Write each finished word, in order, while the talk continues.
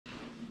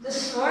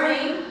This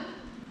morning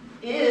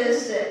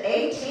is the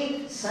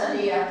 18th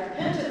Sunday after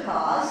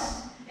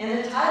Pentecost, and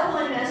the title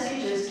of my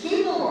message is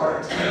Keep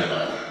Alert.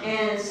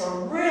 And it's a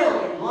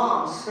really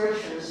long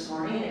scripture this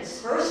morning.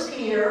 It's 1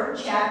 Peter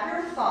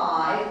chapter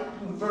 5,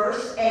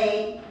 verse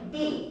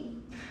 8b.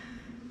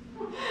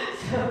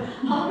 So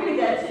I'll read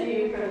that to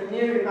you from the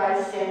New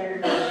Revised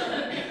Standard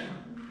Version.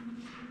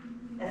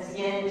 That's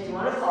again, if you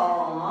want to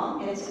follow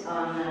along, it's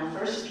on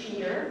 1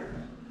 Peter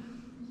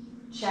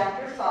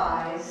chapter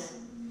 5,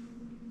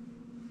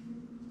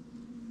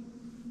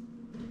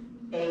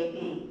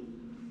 8b.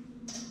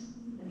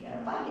 I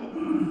gotta find it.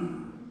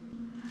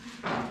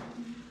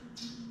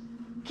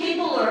 Keep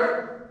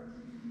alert.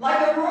 Like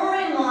a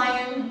roaring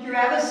lion, your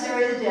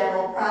adversary, the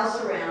devil, prowls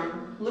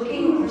around,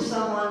 looking for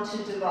someone to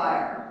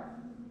devour.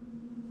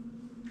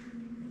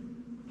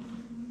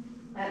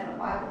 I had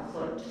my Bible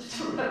flipped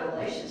to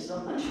Revelation, so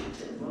much it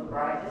didn't look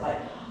right. It's like,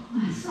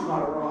 that's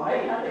not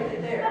right. How did I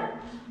get there?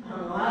 I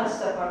don't know how to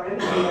stuff I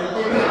read. I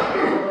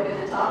look at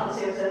the top and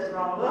see if that's the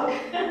wrong book.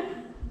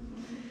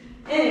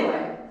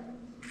 Anyway.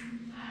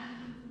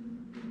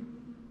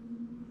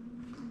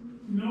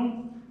 You know,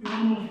 you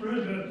almost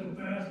read that so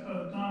fast by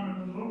the time it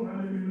was over, I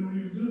didn't even know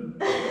you were doing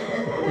it.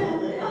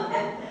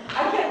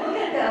 I kept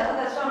looking at that. I thought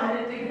that's wrong. I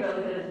didn't think about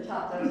looking at the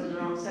top. That was in the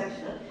wrong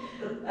section.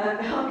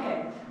 Okay.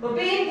 Well,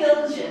 being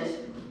diligent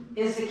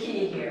is the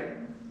key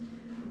here.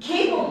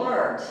 Keep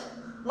alert.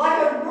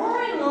 Like a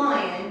roaring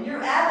lion,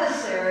 your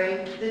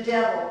adversary, the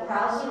devil,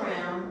 prowls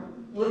around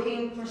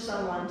looking for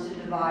someone to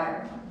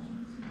devour.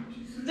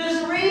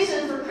 There's a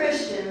reason for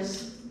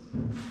Christians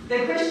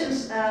that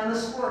Christians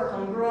must work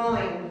on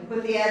growing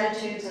with the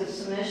attitudes of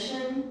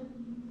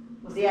submission,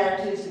 with the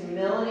attitudes of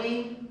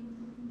humility,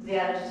 with the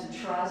attitudes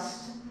of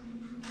trust,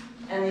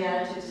 and the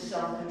attitudes of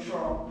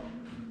self-control.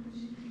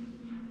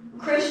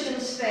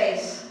 Christians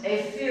face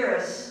a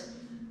fierce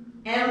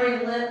and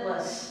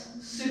relentless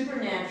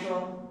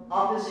supernatural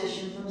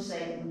opposition from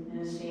Satan and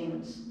his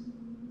demons.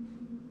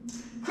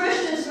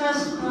 Christians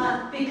must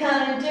not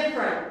become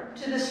indifferent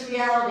to this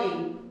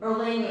reality or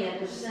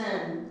lenient of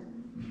sin.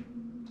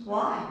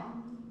 Why?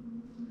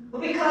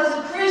 Well, because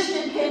a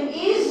Christian can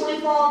easily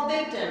fall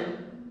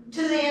victim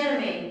to the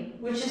enemy,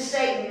 which is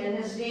Satan and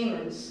his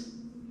demons.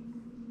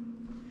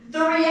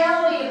 The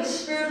reality of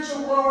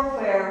spiritual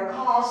warfare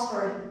calls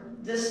for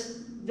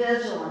this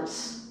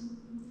vigilance.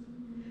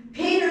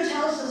 Peter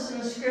tells us in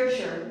the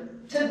scripture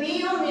to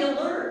be on the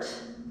alert.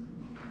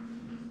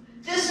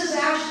 This is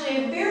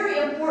actually a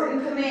very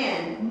important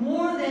command,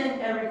 more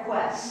than a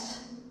request.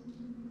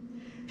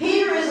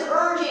 Peter is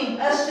urging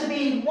us to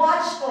be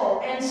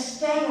watchful and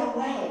stay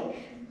awake.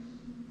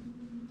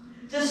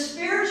 The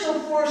spiritual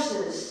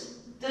forces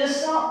that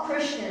assault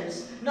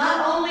Christians,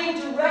 not only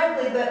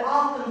directly but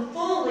often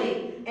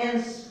fully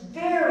and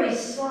very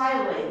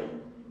slyly,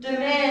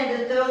 demand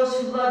that those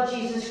who love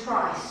Jesus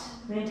Christ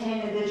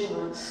maintain a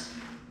vigilance.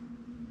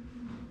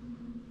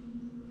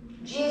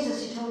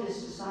 Jesus, he told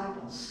his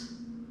disciples,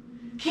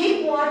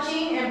 keep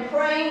watching and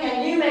praying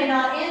that you may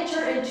not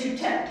enter into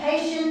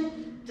temptation.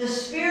 The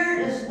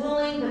spirit is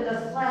willing, but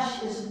the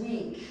flesh is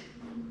weak.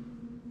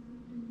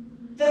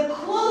 The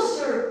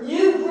closer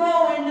you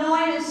grow in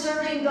knowing and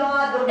serving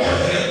God, the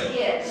worse it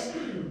gets.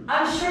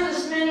 I'm sure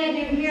there's many of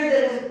you here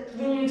that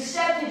when you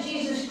accepted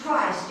Jesus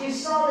Christ, you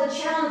saw the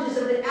challenges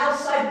of the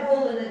outside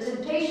world and the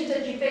temptations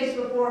that you faced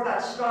before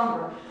got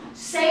stronger.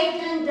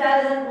 Satan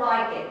doesn't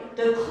like it.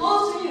 The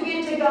closer you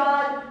get to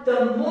God,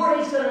 the more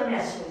he's going to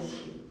mess with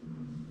you.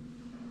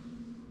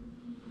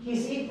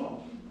 He's evil.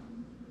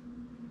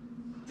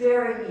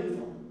 Very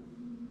evil.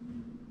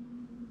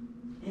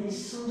 And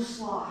he's so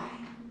sly.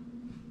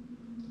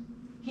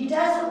 He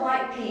doesn't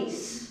like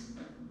peace.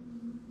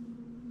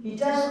 He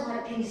doesn't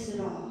like peace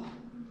at all.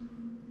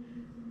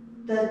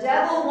 The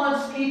devil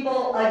wants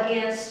people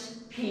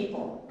against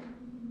people.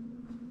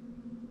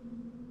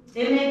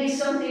 It may be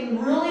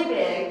something really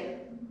big,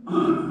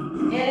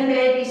 and it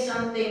may be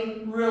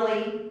something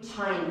really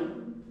tiny.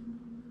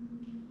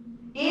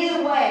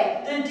 Either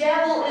way, the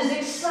devil is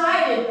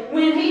excited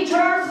when he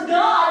turns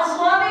God's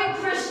loving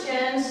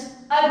Christians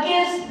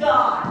against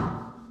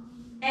God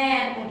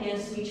and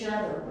against each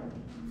other.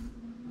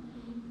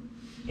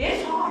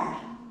 It's hard.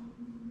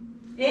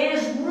 It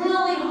is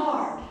really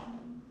hard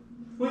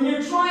when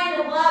you're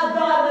trying to love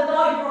God with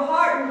all your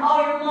heart and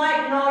all your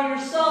might and all your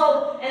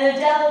soul, and the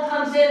devil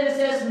comes in and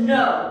says,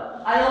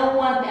 no, I don't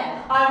want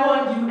that. I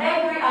want you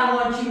angry. I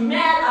want you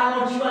mad. I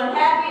want you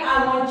unhappy.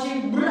 I want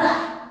you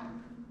blah.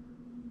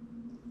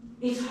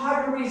 It's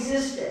hard to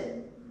resist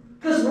it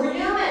because we're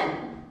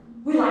human.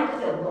 We like to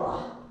feel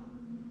blah.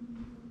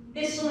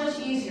 It's so much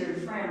easier to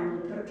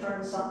frown than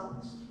turn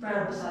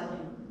frown beside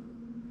him.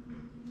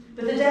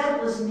 But the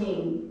devil is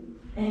mean,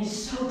 and he's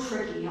so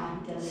tricky how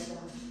he does stuff.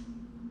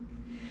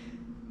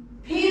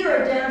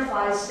 Peter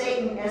identifies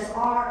Satan as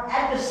our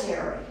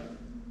adversary,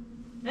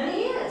 and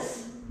he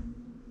is.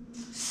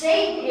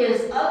 Satan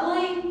is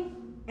ugly,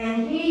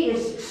 and he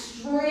is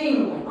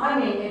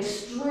extremely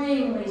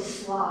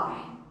sly.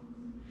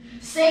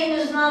 Satan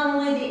is not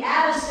only the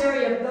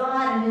adversary of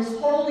God and his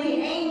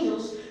holy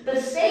angels, but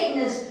Satan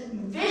is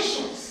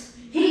vicious.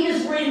 He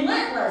is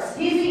relentless.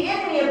 He's the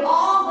enemy of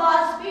all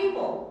God's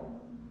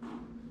people.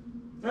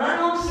 And I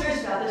know I'm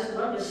serious about this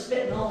because I'm just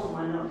spitting all over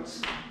my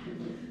notes.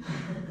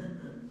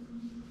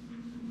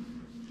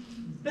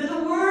 But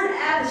the word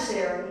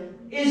adversary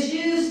is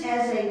used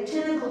as a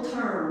technical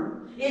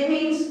term. It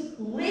means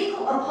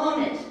legal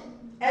opponent,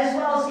 as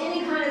well as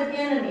any kind of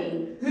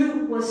enemy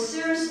who was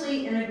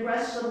seriously and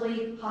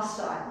aggressively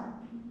hostile.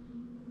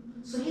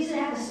 So he's an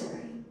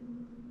adversary.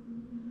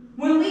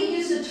 When we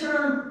use the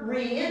term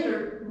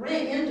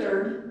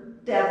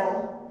re-entered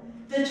devil,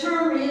 the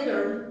term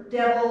re-entered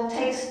devil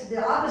takes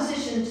the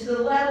opposition to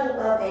the level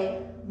of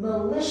a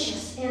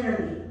malicious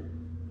enemy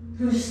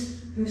who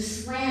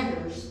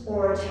slanders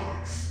or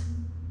attacks.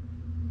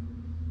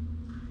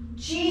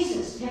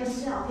 Jesus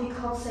himself, he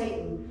called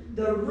Satan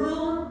the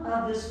ruler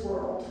of this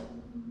world,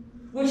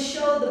 which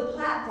showed the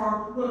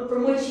platform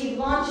from which he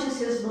launches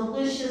his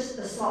malicious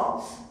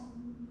assaults.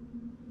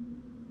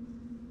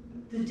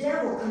 The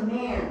devil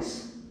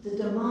commands the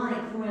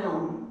demonic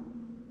realm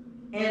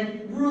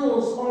and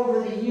rules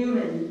over the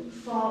human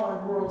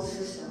fallen world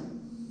system.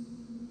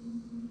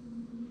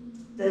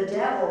 The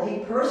devil, he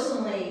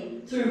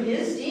personally, through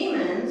his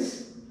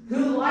demons,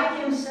 who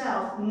like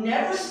himself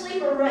never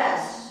sleep or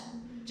rest,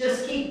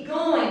 just keep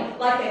going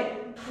like a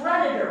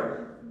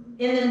predator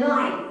in the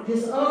night of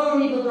his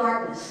own evil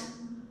darkness,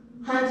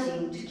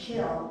 hunting to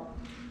kill.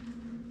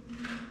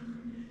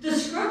 The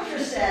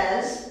scripture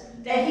says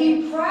that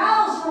he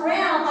prowls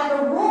around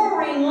like a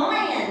roaring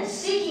lion,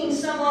 seeking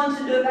someone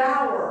to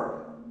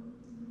devour.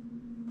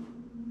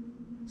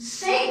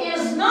 Satan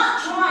is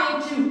not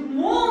trying to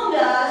wound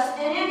us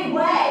in any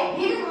way.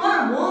 He didn't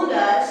want to wound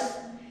us.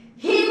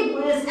 He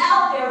was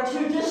out there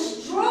to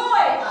destroy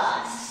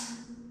us.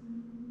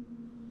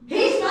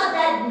 He's not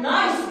that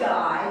nice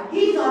guy.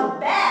 He's a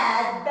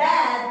bad,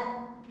 bad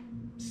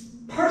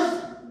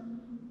person.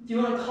 If you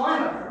want to call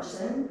him a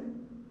person,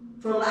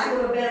 for lack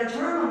of a better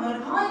term, I'm going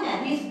to call him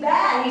that. He's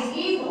bad. He's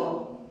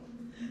evil.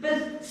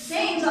 But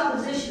Satan's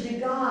opposition to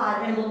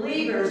God and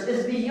believers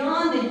is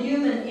beyond the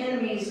human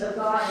enemies of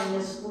God and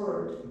his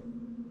word.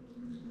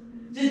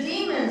 The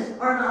demons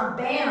are not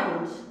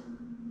bound.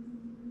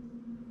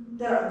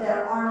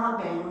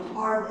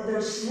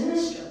 They're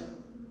sinister.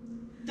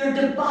 They're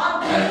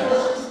diabolical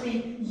forces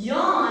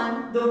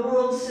beyond the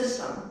world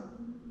system.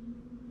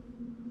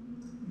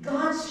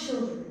 God's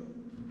children,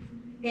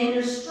 in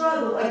their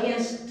struggle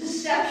against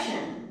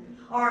deception,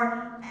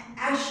 are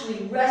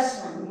actually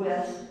wrestling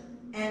with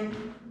and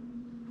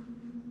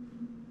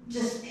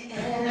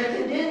they're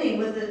contending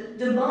with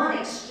the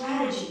demonic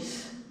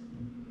strategies.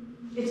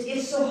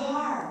 It's so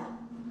hard.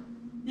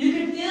 You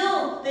can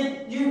feel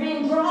that you're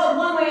being drawn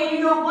one way and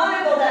you don't want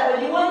to go that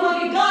way. You want to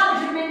look at God,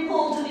 but you're being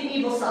pulled to the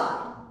evil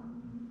side.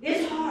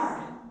 It's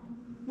hard.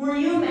 We're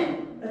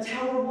human. That's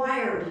how we're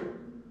wired.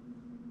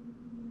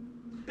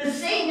 But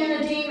Satan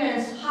and the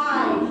demons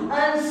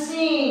hide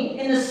unseen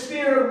in the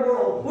spirit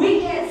world. We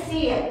can't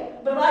see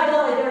it, but by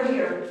golly, they're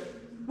here.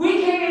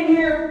 We came in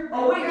here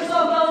a week or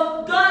so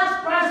ago.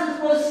 God's presence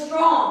was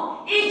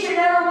strong. Each and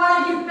every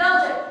one of you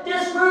felt it.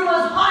 This room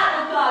was hot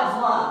with God's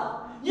love.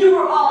 You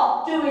were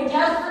all doing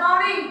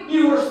testimony.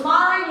 You were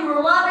smiling. You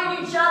were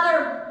loving each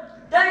other.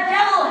 The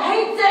devil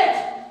hates it.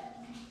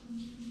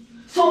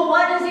 So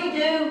what does he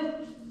do?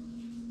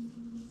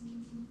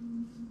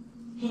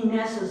 He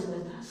messes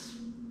with us.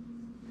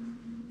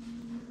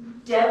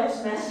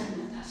 Devil's messing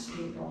with us,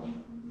 people.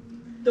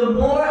 The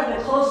more and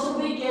the closer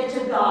we get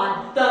to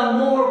God, the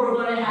more we're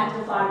going to have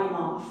to fight him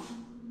off.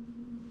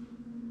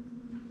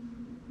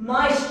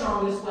 My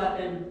strongest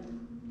weapon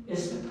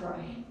is to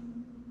pray.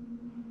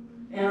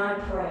 And I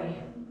pray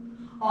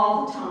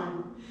all the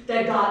time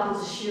that God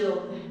puts a shield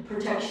of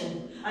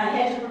protection, a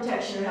hedge of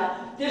protection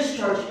around this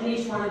church and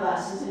each one of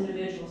us as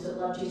individuals that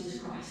love Jesus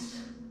Christ.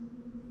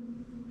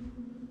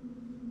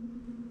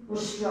 We're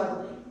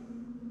struggling.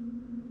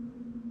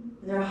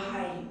 They're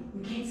hiding.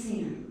 We can't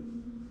see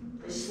them.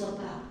 They slip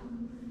out.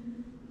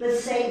 But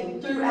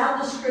Satan,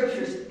 throughout the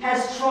scriptures,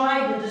 has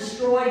tried to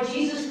destroy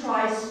Jesus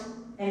Christ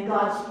and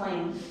God's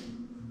plans.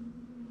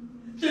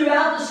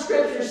 Throughout the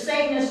scriptures,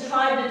 Satan has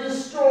tried to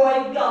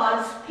destroy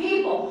God's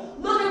people.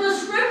 Look at the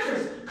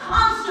scriptures.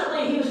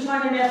 Constantly he was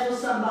trying to mess with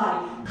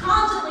somebody.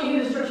 Constantly he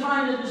was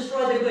trying to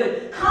destroy the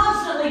good.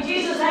 Constantly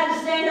Jesus had to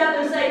stand up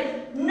and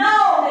say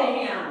no to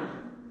him.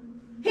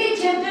 He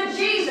tempted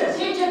Jesus.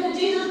 He tempted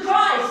Jesus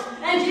Christ.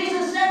 And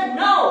Jesus said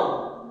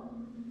no.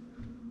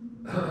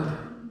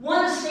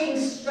 One of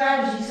Satan's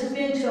strategies has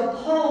been to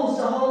oppose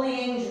the holy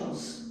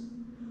angels.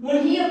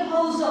 When he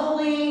opposed the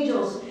holy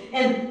angels,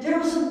 and there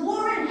was a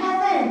war in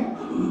heaven.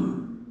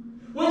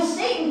 When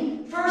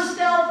Satan first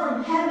fell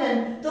from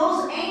heaven,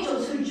 those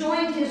angels who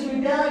joined his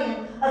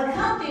rebellion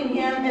accompanied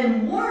him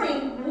and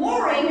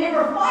warring, they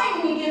were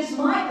fighting against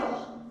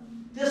Michael,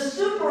 the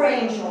super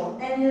angel,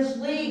 and his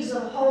leagues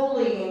of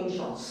holy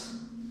angels.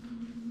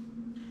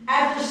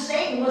 After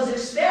Satan was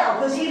expelled,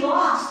 because he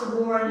lost the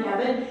war in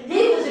heaven,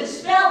 he was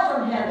expelled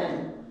from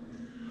heaven.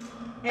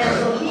 And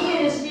so he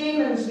and his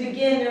demons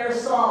begin their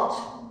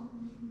assault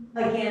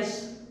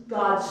against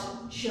God's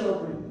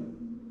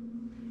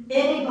children.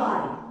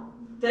 Anybody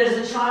that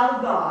is a child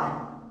of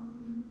God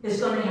is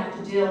going to have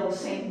to deal with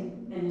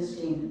Satan and his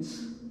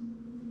demons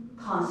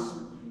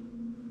constantly.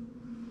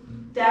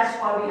 That's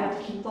why we have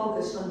to keep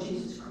focused on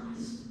Jesus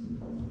Christ.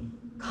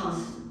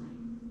 Constantly.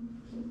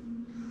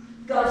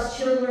 God's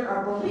children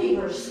are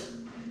believers.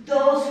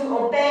 Those who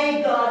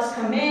obey God's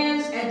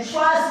commands and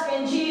trust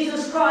in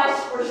Jesus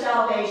Christ for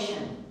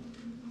salvation.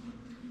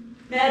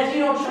 Now, if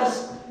you don't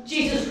trust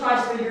Jesus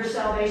Christ for your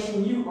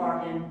salvation, you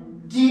are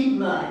in deep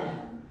mud.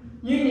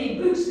 You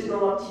need boots to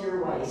go up to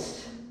your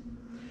waist.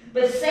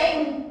 But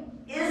Satan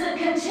isn't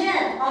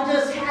content on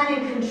just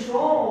having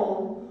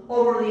control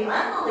over the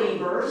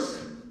unbelievers.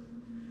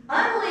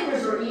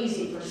 Unbelievers are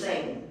easy for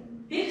Satan.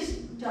 He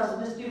just tells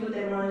them, just do what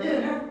they want to do,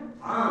 and they're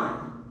fine.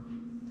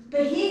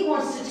 But he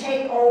wants to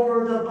take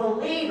over the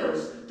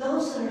believers,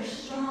 those that are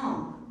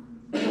strong,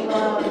 with the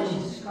love of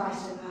Jesus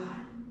Christ and God.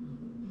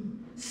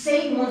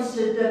 Satan wants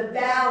to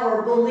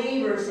devour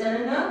believers in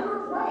a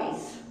number of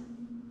ways.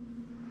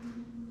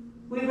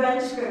 We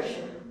read in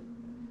Scripture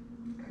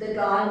that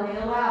God may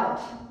allow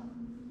it.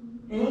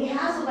 And he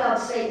has allowed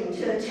Satan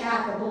to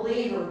attack a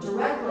believer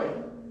directly.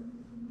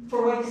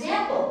 For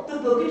example, the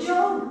book of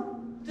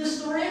Job, the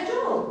story of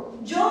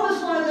Job. Job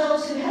is one of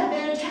those who had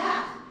been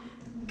attacked.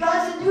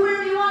 God said, do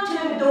whatever you want to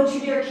him, but don't you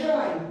dare kill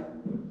him.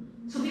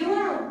 So if you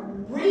want to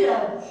read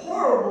a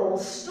horrible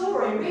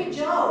story, read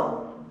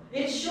Job.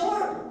 It's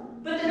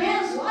short, but the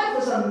man's life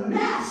was a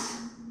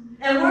mess.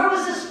 And where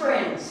was his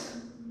friends?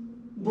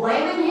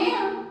 Blaming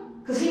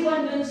him, because he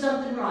wasn't doing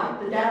something right,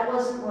 but that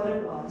wasn't what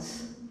it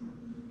was.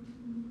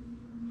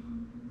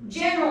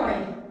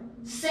 Generally,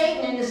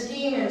 Satan and his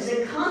demons,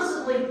 they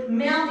constantly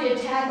mount the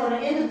attack on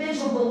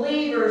individual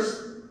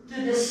believers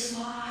through this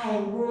sly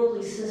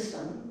worldly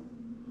system.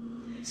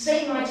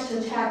 Satan likes to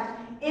attack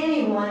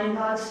anyone in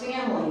God's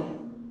family.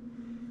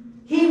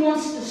 He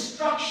wants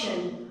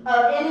destruction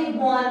of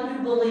anyone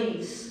who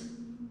believes.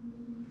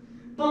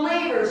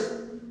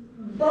 Believers,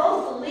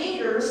 both the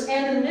leaders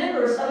and the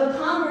members of a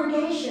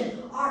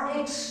congregation, are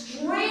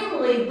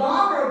extremely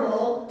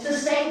vulnerable to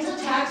Satan's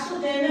attacks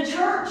within the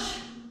church.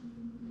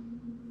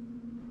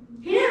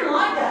 He didn't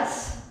like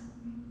us,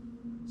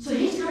 so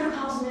he's going to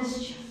cause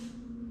mischief.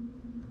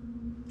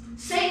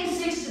 Satan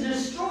seeks to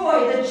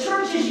destroy the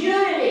church's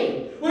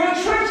unity. When a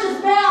church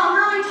is bound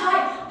really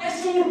tight,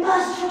 next thing he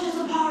busts churches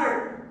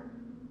apart.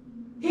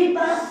 He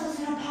busts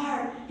it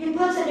apart. He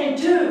puts it in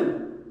two.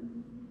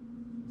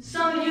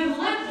 Some of you have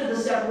lived through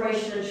the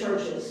separation of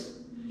churches.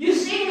 You've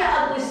seen the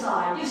ugly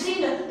side. You've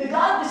seen the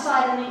godly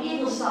side and the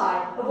evil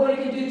side of what it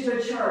can do to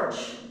a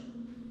church.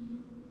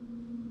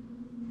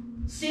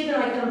 Steve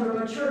and I come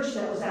from a church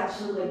that was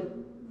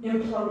absolutely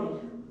imploded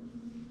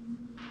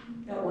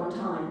at one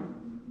time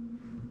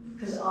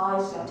because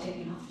eyes got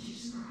taken off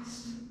Jesus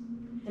Christ.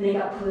 And they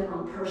got put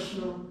on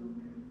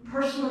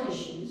personal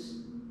issues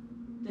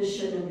that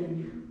shouldn't have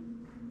been there.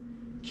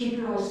 Keep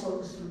your eyes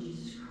focused on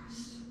Jesus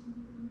Christ.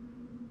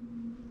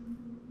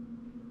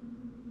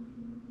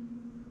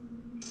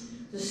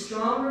 The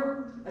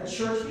stronger a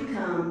church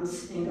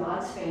becomes in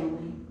God's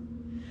family,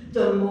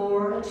 the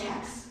more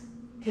attacks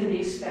can be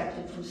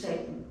expected from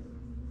Satan.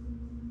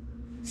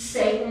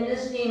 Satan and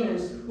his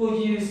demons will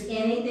use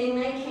anything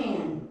they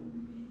can,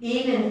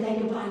 even if they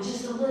can find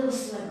just a little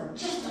sliver,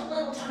 just a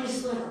little tiny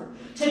sliver,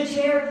 to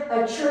tear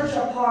a church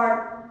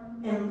apart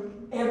and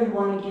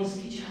everyone against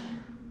each other.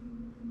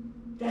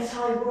 That's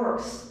how he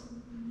works.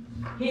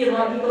 He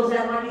goes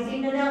out like he's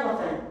eating an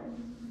elephant,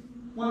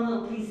 one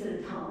little piece at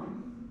a time.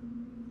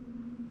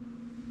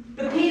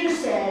 But Peter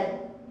said,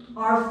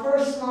 our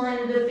first line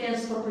of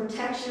defense for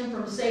protection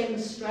from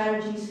Satan's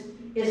strategies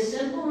is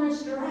simple and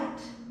it's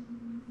direct.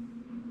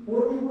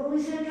 What do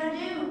we say we got to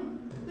do?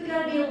 We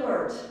got to be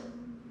alert.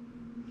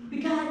 We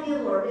got to be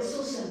alert. It's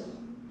so simple.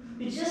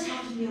 We just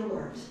have to be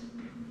alert.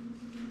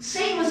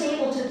 Satan was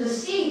able to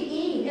deceive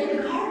Eve in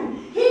the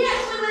garden. He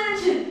actually went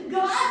into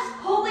God's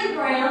holy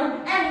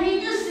ground and he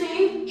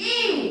deceived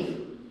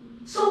Eve.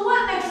 So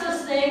what makes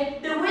us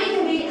think that we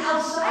can be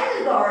outside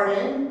the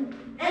garden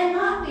and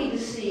not be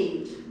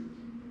deceived?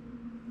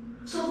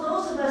 So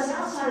those of us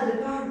outside of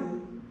the garden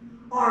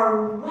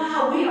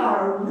we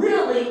are a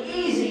really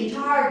easy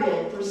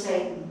target for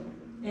Satan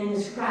and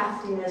his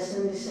craftiness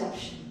and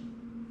deception.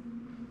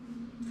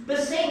 But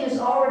Satan has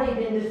already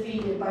been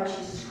defeated by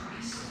Jesus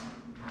Christ.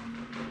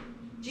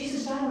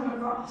 Jesus died on the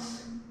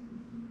cross.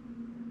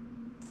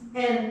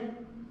 And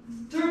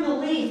through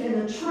belief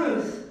in the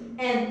truth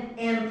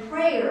and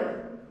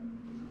prayer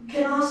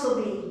can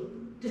also be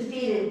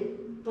defeated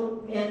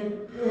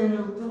in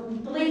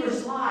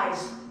believers'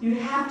 lives. You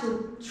have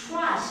to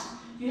trust,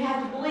 you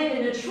have to believe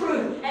in the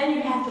truth, and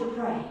you have to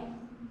pray.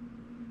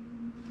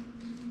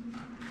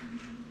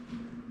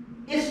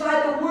 It's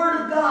by the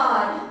Word of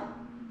God,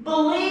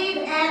 believe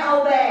and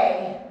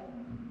obey,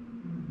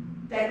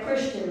 that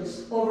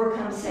Christians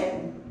overcome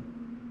Satan.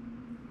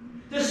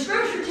 The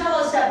Scripture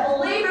tells us that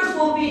believers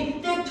will be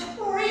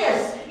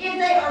victorious if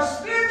they are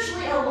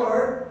spiritually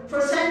alert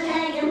for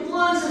satanic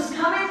influences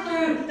coming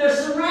through their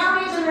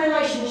surroundings and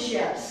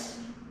relationships.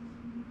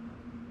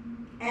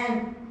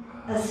 and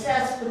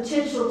assess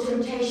potential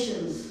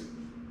temptations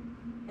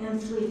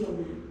and flee from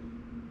them.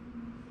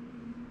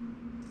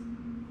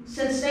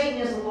 Since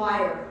Satan is a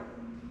liar,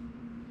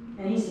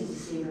 and he's a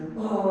deceiver.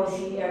 Oh, is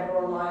he ever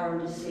a liar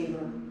and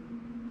deceiver?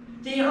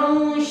 The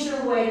only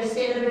sure way to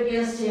stand up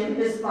against him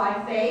is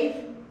by faith,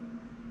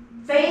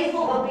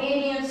 faithful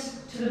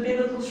obedience to the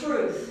biblical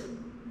truth.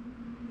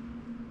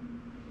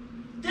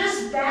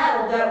 This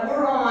battle that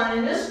we're on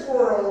in this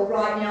world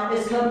right now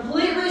is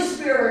completely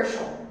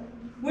spiritual.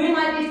 We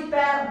might be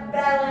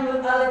battling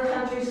with other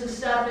countries and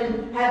stuff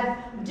and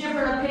have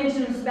different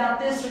opinions about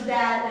this or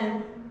that,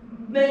 and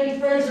maybe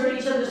friends are at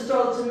each other's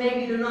throats and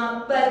maybe they're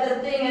not. But the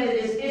thing of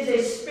it is, it's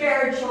a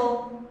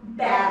spiritual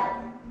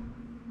battle.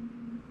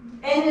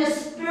 And in the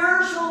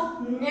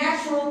spiritual,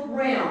 natural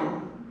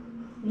realm,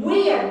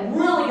 we have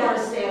really got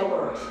to stay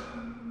alert.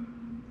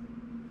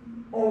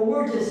 Or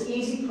we're just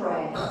easy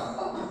prey.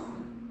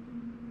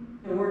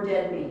 And we're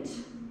dead meat.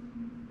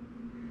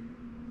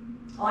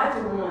 I,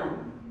 for one,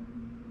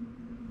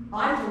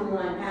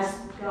 ask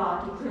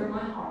God to clear my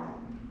heart,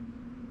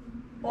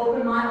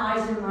 open my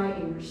eyes and my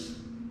ears,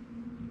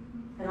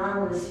 and I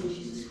want to see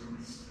Jesus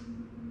Christ.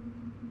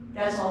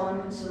 That's all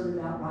I'm concerned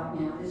about right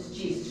now is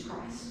Jesus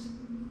Christ.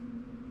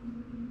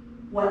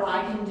 What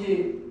I can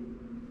do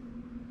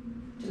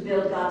to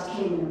build God's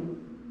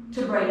kingdom,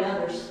 to bring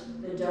others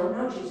that don't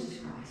know Jesus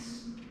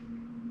Christ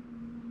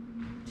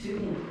to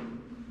Him,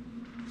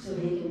 so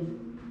He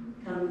can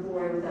come in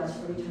glory with us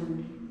for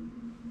eternity.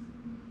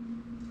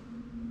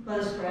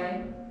 Let us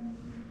pray.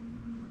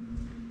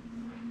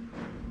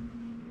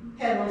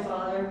 Heavenly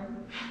Father,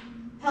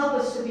 help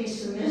us to be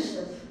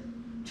submissive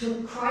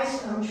to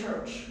Christ's own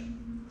church.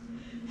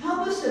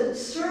 Help us to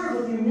serve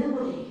with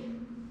humility.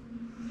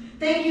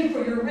 Thank you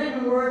for your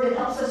written word that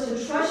helps us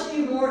to trust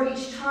you more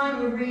each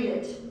time we read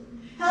it.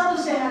 Help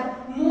us to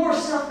have more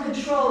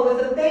self-control with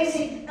the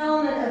basic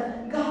element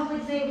of godly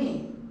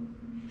thinking.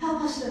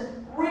 Help us to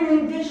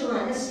remain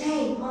vigilant and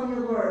stay on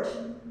the alert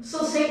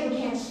so Satan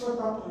can't slip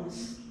up on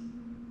us.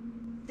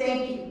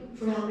 Thank you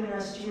for helping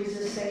us to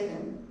resist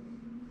Satan.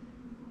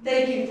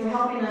 Thank you for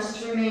helping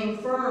us to remain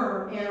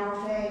firm in our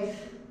faith.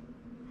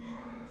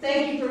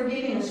 Thank you for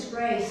giving us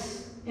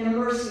grace and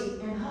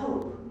mercy and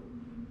hope.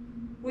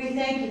 We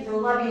thank you for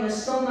loving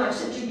us so much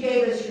that you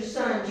gave us your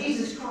Son,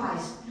 Jesus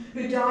Christ,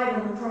 who died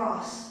on the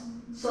cross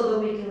so that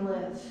we can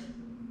live.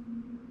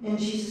 In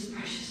Jesus'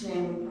 precious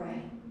name we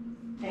pray.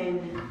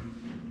 Amen.